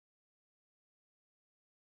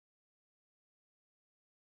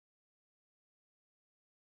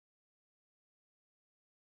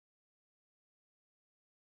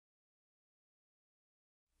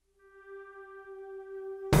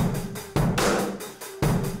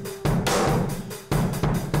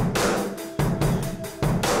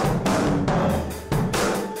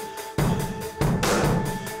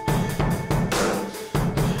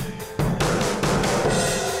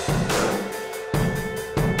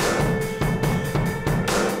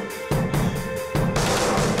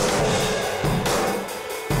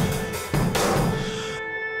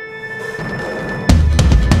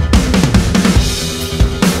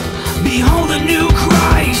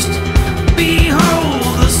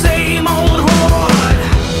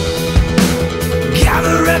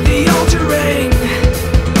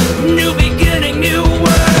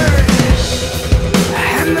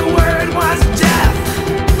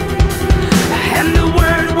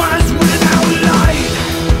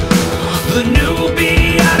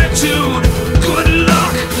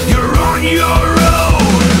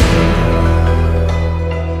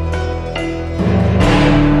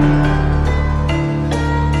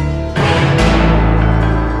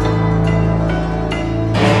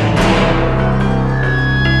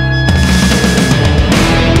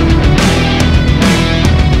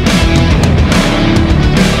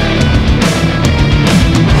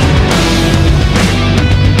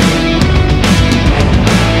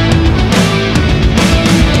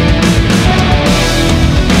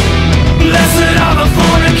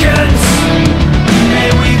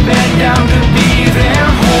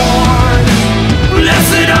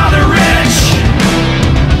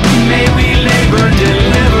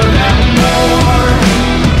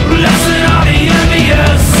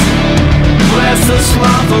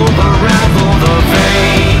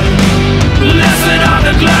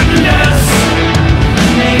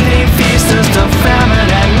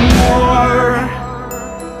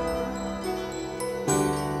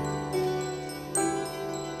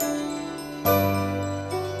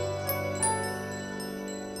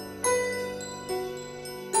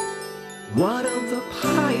What of the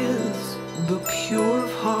pious, the pure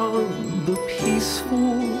of heart, the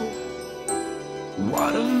peaceful?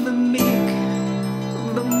 What of the meek,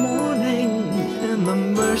 the mourning, and the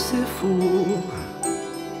merciful?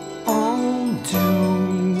 All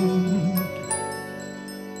doomed,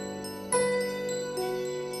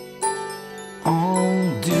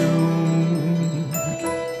 all doomed.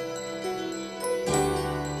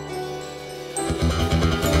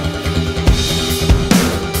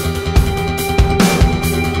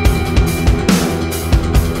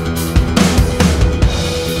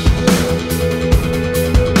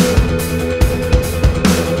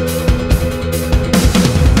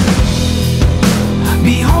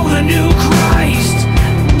 Behold a new Christ,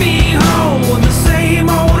 behold the same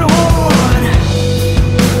old horde.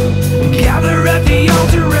 Gather at the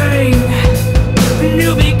altar ring,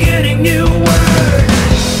 new beginning, new word.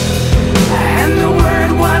 And the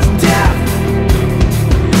word was death,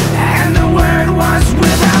 and the word was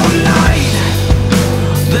without light.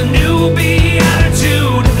 The new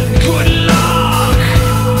beatitude, good luck.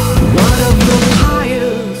 What of the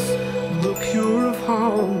pious, the pure of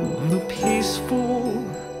heart, the peaceful?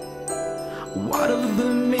 What of the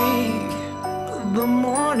meek, the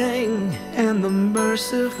mourning, and the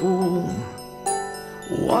merciful?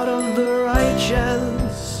 What of the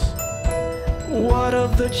righteous? What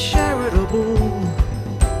of the charitable?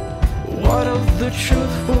 What of the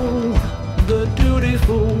truthful, the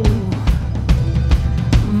dutiful,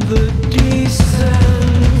 the